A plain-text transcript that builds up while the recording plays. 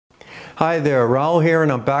Hi there, Raul here,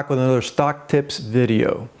 and I'm back with another Stock Tips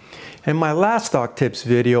video. In my last Stock Tips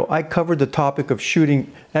video, I covered the topic of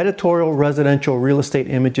shooting editorial residential real estate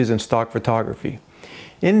images in stock photography.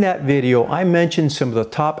 In that video, I mentioned some of the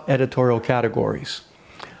top editorial categories.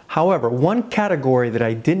 However, one category that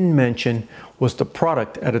I didn't mention was the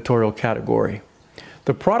product editorial category.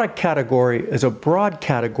 The product category is a broad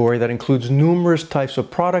category that includes numerous types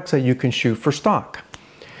of products that you can shoot for stock.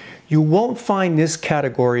 You won't find this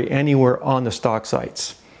category anywhere on the stock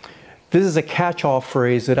sites. This is a catch-all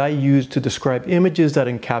phrase that I use to describe images that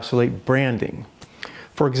encapsulate branding.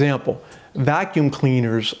 For example, vacuum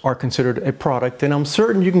cleaners are considered a product, and I'm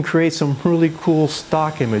certain you can create some really cool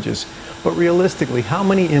stock images. But realistically, how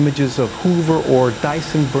many images of Hoover or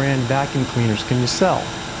Dyson brand vacuum cleaners can you sell?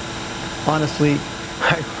 Honestly,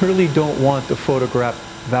 I really don't want to photograph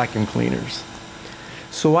vacuum cleaners.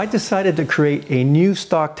 So I decided to create a new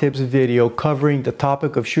Stock Tips video covering the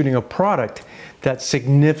topic of shooting a product that's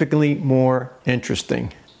significantly more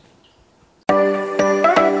interesting.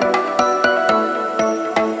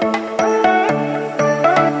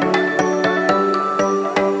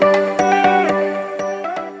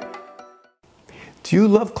 Do you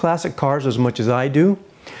love classic cars as much as I do?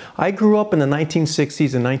 I grew up in the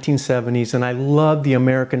 1960s and 1970s, and I love the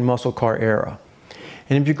American muscle car era.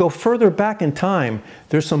 And if you go further back in time,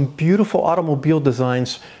 there's some beautiful automobile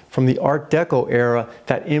designs from the Art Deco era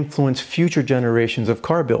that influenced future generations of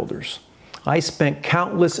car builders. I spent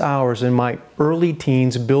countless hours in my early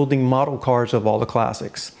teens building model cars of all the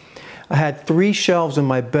classics. I had 3 shelves in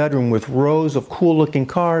my bedroom with rows of cool-looking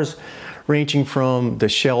cars, ranging from the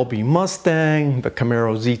Shelby Mustang, the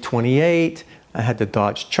Camaro Z28, I had the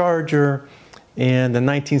Dodge Charger, and the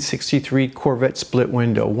 1963 Corvette split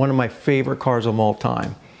window, one of my favorite cars of all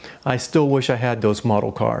time. I still wish I had those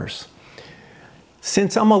model cars.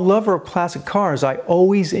 Since I'm a lover of classic cars, I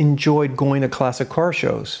always enjoyed going to classic car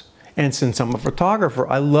shows. And since I'm a photographer,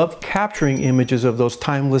 I love capturing images of those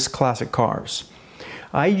timeless classic cars.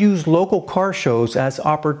 I use local car shows as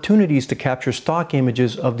opportunities to capture stock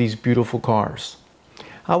images of these beautiful cars.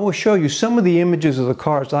 I will show you some of the images of the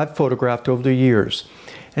cars I've photographed over the years,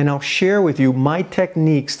 and I'll share with you my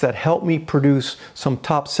techniques that help me produce some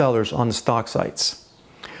top sellers on the stock sites.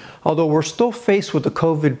 Although we're still faced with the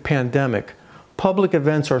COVID pandemic, public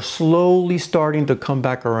events are slowly starting to come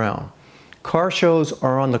back around. Car shows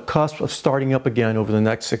are on the cusp of starting up again over the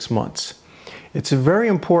next 6 months. It's very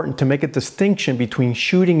important to make a distinction between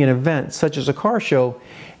shooting an event such as a car show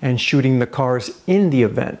and shooting the cars in the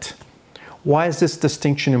event. Why is this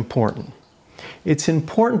distinction important? It's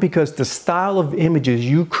important because the style of images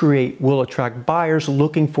you create will attract buyers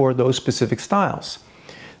looking for those specific styles.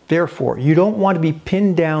 Therefore, you don't want to be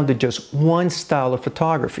pinned down to just one style of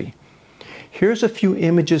photography. Here's a few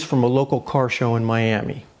images from a local car show in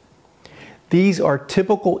Miami. These are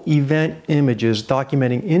typical event images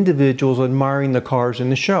documenting individuals admiring the cars in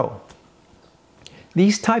the show.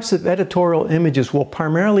 These types of editorial images will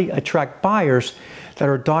primarily attract buyers that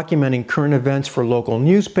are documenting current events for local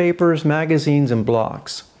newspapers, magazines, and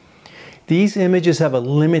blogs. These images have a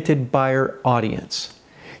limited buyer audience.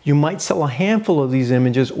 You might sell a handful of these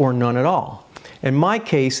images or none at all. In my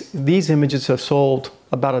case, these images have sold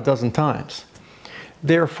about a dozen times.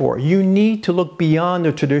 Therefore, you need to look beyond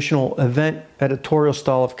the traditional event editorial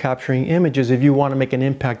style of capturing images if you want to make an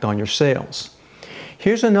impact on your sales.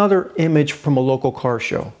 Here's another image from a local car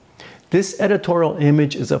show. This editorial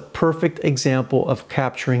image is a perfect example of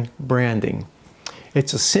capturing branding.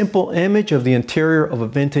 It's a simple image of the interior of a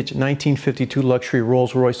vintage 1952 luxury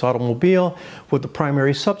Rolls-Royce automobile, with the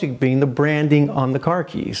primary subject being the branding on the car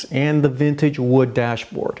keys and the vintage wood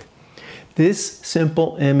dashboard. This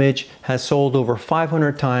simple image has sold over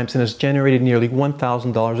 500 times and has generated nearly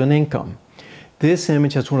 $1,000 in income. This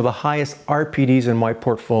image has one of the highest RPDs in my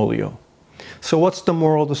portfolio. So what's the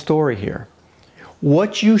moral of the story here?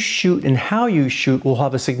 What you shoot and how you shoot will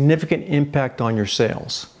have a significant impact on your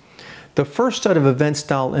sales. The first set of event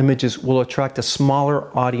style images will attract a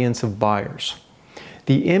smaller audience of buyers.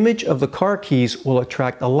 The image of the car keys will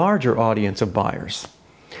attract a larger audience of buyers.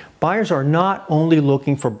 Buyers are not only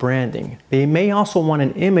looking for branding, they may also want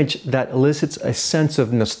an image that elicits a sense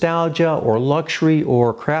of nostalgia or luxury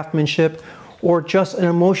or craftsmanship or just an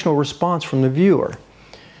emotional response from the viewer.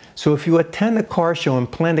 So if you attend a car show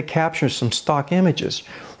and plan to capture some stock images,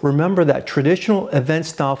 remember that traditional event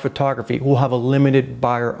style photography will have a limited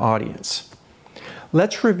buyer audience.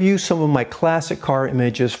 Let's review some of my classic car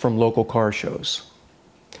images from local car shows.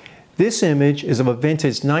 This image is of a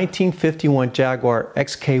vintage 1951 Jaguar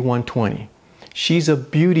XK120. She's a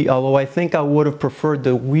beauty, although I think I would have preferred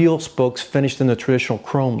the wheel spokes finished in the traditional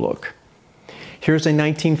chrome look. Here's a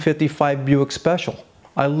 1955 Buick Special.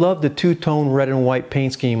 I love the two-tone red and white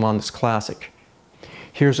paint scheme on this classic.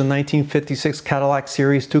 Here's a 1956 Cadillac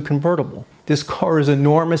Series 2 convertible. This car is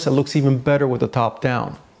enormous. It looks even better with the top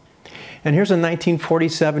down. And here's a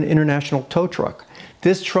 1947 International tow truck.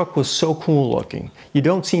 This truck was so cool looking. You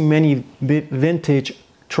don't see many vintage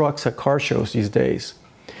trucks at car shows these days.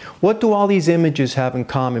 What do all these images have in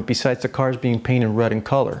common besides the cars being painted red in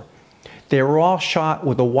color? They were all shot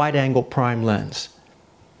with a wide-angle prime lens.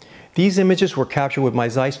 These images were captured with my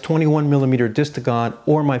Zeiss 21mm Distagon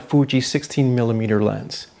or my Fuji 16mm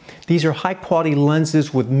lens. These are high-quality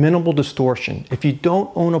lenses with minimal distortion. If you don't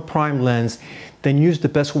own a prime lens, then use the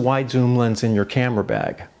best wide zoom lens in your camera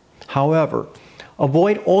bag. However,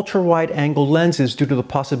 avoid ultra-wide angle lenses due to the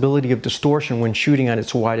possibility of distortion when shooting at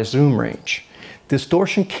its widest zoom range.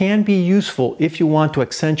 Distortion can be useful if you want to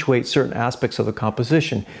accentuate certain aspects of the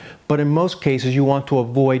composition, but in most cases you want to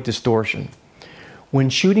avoid distortion. When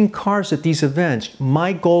shooting cars at these events,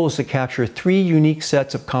 my goal is to capture 3 unique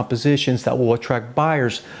sets of compositions that will attract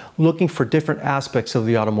buyers looking for different aspects of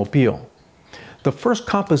the automobile. The first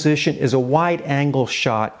composition is a wide-angle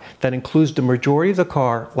shot that includes the majority of the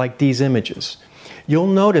car, like these images. You'll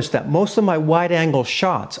notice that most of my wide-angle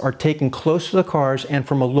shots are taken close to the cars and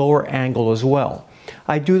from a lower angle as well.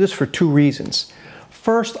 I do this for 2 reasons.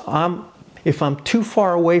 First, if I'm too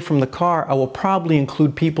far away from the car, I will probably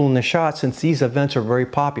include people in the shot since these events are very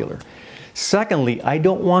popular. Secondly, I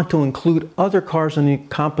don't want to include other cars in the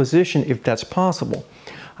composition if that's possible.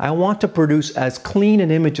 I want to produce as clean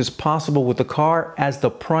an image as possible with the car as the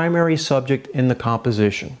primary subject in the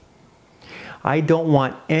composition. I don't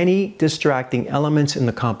want any distracting elements in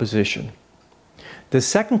the composition. The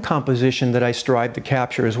second composition that I strive to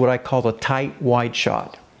capture is what I call the tight wide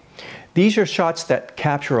shot. These are shots that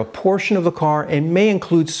capture a portion of the car and may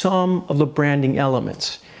include some of the branding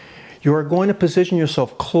elements. You are going to position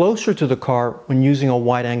yourself closer to the car when using a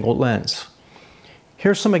wide-angle lens.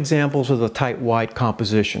 Here's some examples of the tight wide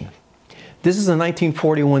composition. This is a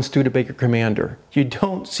 1941 Studebaker Commander. You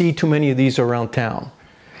don't see too many of these around town.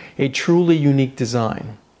 A truly unique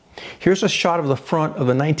design. Here's a shot of the front of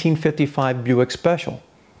the 1955 Buick Special.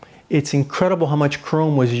 It's incredible how much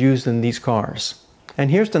chrome was used in these cars.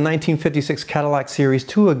 And here's the 1956 Cadillac Series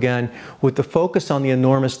 2 again with the focus on the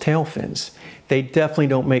enormous tail fins. They definitely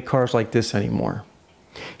don't make cars like this anymore.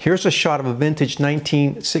 Here's a shot of a vintage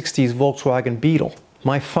 1960s Volkswagen Beetle.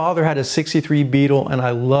 My father had a 63 Beetle and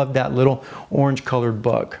I loved that little orange colored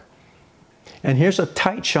bug. And here's a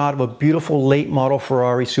tight shot of a beautiful late model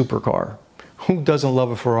Ferrari supercar. Who doesn't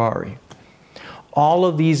love a Ferrari? All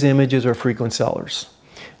of these images are frequent sellers.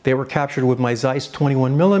 They were captured with my Zeiss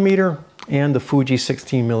 21mm and the Fuji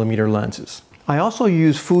 16mm lenses. I also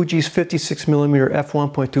use Fuji's 56mm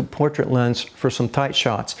f1.2 portrait lens for some tight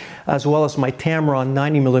shots, as well as my Tamron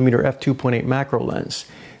 90mm f2.8 macro lens.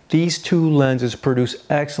 These 2 lenses produce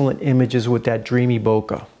excellent images with that dreamy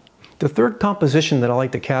bokeh. The third composition that I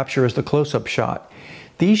like to capture is the close-up shot.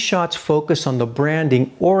 These shots focus on the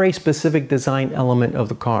branding or a specific design element of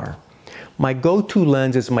the car. My go-to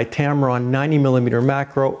lens is my Tamron 90mm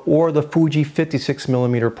macro or the Fuji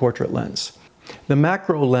 56mm portrait lens. The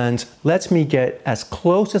macro lens lets me get as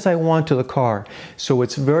close as I want to the car, so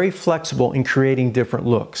it's very flexible in creating different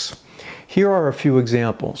looks. Here are a few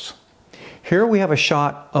examples. Here we have a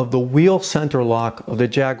shot of the wheel center lock of the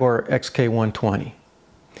Jaguar XK120.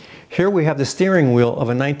 Here we have the steering wheel of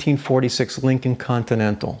a 1946 Lincoln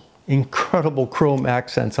Continental. Incredible chrome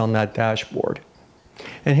accents on that dashboard.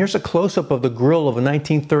 And here's a close-up of the grille of a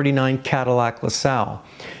 1939 Cadillac LaSalle.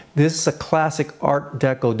 This is a classic Art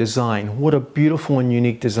Deco design. What a beautiful and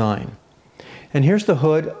unique design. And here's the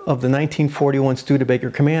hood of the 1941 Studebaker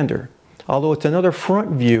Commander. Although it's another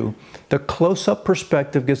front view, the close-up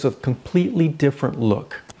perspective gives a completely different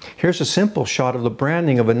look. Here's a simple shot of the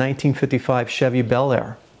branding of a 1955 Chevy Bel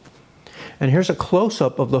Air. And here's a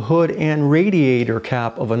close-up of the hood and radiator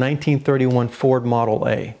cap of a 1931 Ford Model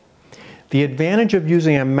A. The advantage of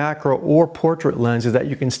using a macro or portrait lens is that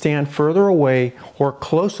you can stand further away or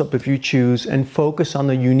close up if you choose and focus on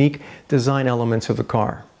the unique design elements of the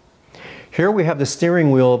car. Here we have the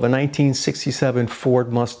steering wheel of a 1967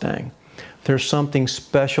 Ford Mustang. There's something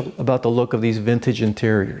special about the look of these vintage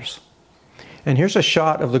interiors. And here's a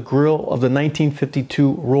shot of the grille of the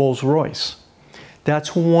 1952 Rolls-Royce.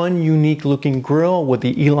 That's one unique looking grille with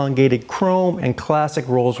the elongated chrome and classic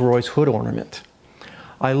Rolls-Royce hood ornament.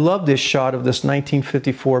 I love this shot of this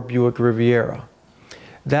 1954 Buick Riviera.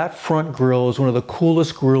 That front grille is one of the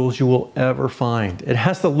coolest grilles you will ever find. It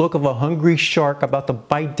has the look of a hungry shark about to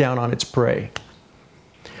bite down on its prey.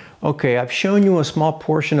 Okay, I've shown you a small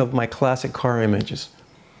portion of my classic car images.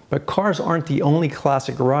 But cars aren't the only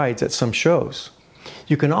classic rides at some shows.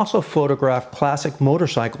 You can also photograph classic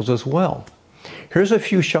motorcycles as well. Here's a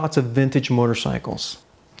few shots of vintage motorcycles.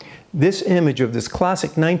 This image of this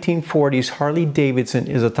classic 1940s Harley Davidson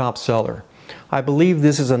is a top seller. I believe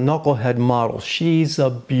this is a knucklehead model. She's a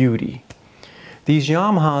beauty. These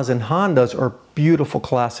Yamahas and Hondas are beautiful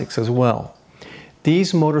classics as well.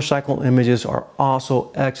 These motorcycle images are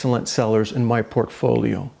also excellent sellers in my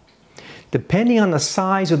portfolio. Depending on the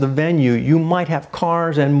size of the venue, you might have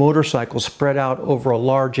cars and motorcycles spread out over a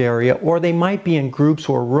large area, or they might be in groups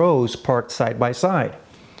or rows parked side by side.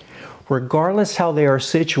 Regardless how they are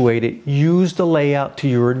situated, use the layout to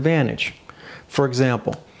your advantage. For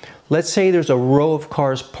example, let's say there's a row of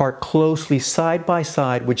cars parked closely side by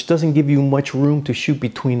side, which doesn't give you much room to shoot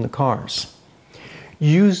between the cars.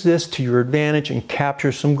 Use this to your advantage and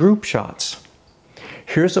capture some group shots.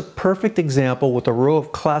 Here's a perfect example with a row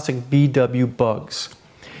of classic VW Bugs.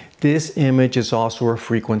 This image is also a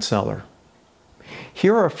frequent seller.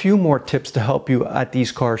 Here are a few more tips to help you at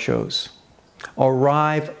these car shows.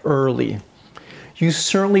 Arrive early. You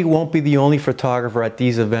certainly won't be the only photographer at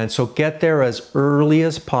these events, so get there as early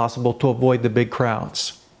as possible to avoid the big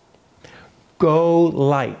crowds. Go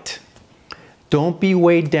light. Don't be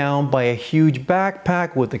weighed down by a huge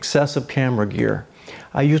backpack with excessive camera gear.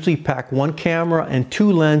 I usually pack one camera and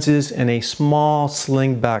 2 lenses in a small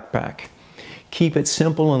sling backpack. Keep it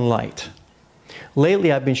simple and light.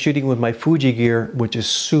 Lately I've been shooting with my Fuji gear, which is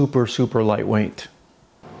super lightweight.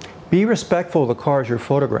 Be respectful of the cars you're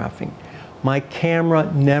photographing. My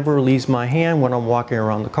camera never leaves my hand when I'm walking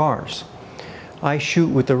around the cars. I shoot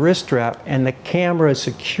with the wrist strap and the camera is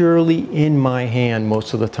securely in my hand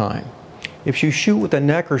most of the time. If you shoot with a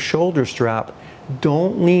neck or shoulder strap,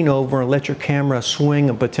 don't lean over and let your camera swing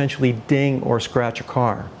and potentially ding or scratch a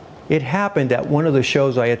car. It happened at one of the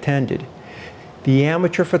shows I attended. The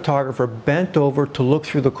amateur photographer bent over to look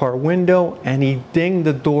through the car window and he dinged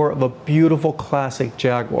the door of a beautiful classic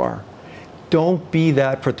Jaguar. Don't be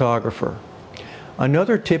that photographer.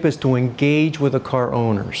 Another tip is to engage with the car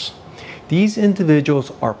owners. These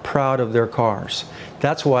individuals are proud of their cars.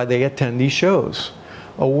 That's why they attend these shows.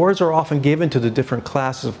 Awards are often given to the different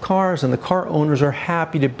classes of cars, and the car owners are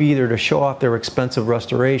happy to be there to show off their expensive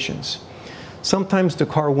restorations. Sometimes the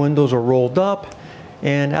car windows are rolled up,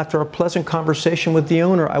 and after a pleasant conversation with the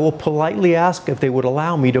owner, I will politely ask if they would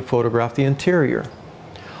allow me to photograph the interior.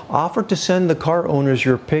 Offer to send the car owners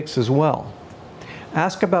your pics as well.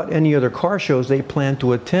 Ask about any other car shows they plan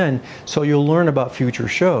to attend so you'll learn about future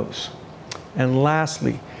shows. And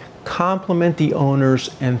lastly, compliment the owners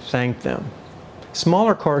and thank them.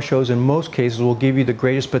 Smaller car shows in most cases will give you the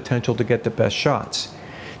greatest potential to get the best shots.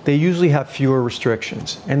 They usually have fewer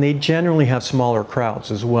restrictions, and they generally have smaller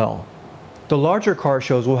crowds as well. The larger car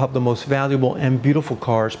shows will have the most valuable and beautiful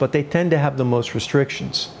cars, but they tend to have the most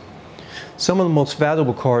restrictions. Some of the most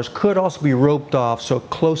valuable cars could also be roped off, so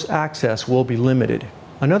close access will be limited.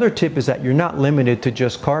 Another tip is that you're not limited to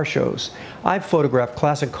just car shows. I've photographed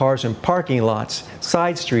classic cars in parking lots,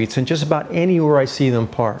 side streets, and just about anywhere I see them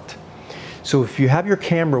parked. So if you have your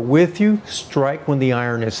camera with you, strike when the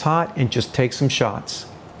iron is hot and just take some shots.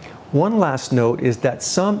 One last note is that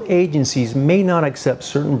some agencies may not accept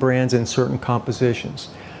certain brands and certain compositions.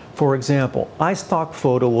 For example, iStock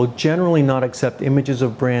Photo will generally not accept images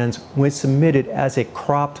of brands when submitted as a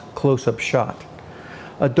cropped close-up shot.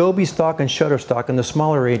 Adobe Stock and Shutterstock and the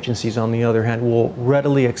smaller agencies, on the other hand, will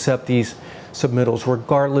readily accept these submittals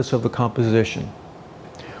regardless of the composition.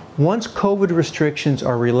 Once COVID restrictions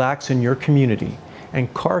are relaxed in your community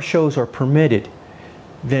and car shows are permitted,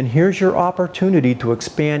 then here's your opportunity to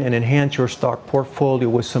expand and enhance your stock portfolio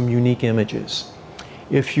with some unique images.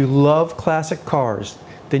 If you love classic cars,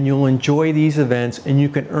 then you'll enjoy these events and you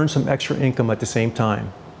can earn some extra income at the same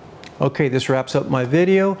time. Okay, this wraps up my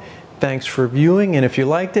video. Thanks for viewing, and if you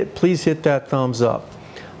liked it, please hit that thumbs up.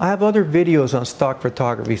 I have other videos on stock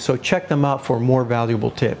photography, so check them out for more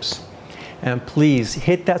valuable tips. And please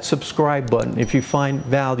hit that subscribe button if you find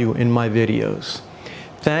value in my videos.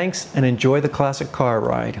 Thanks, and enjoy the classic car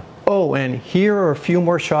ride. Oh, and here are a few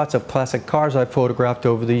more shots of classic cars I've photographed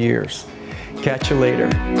over the years. Catch you later.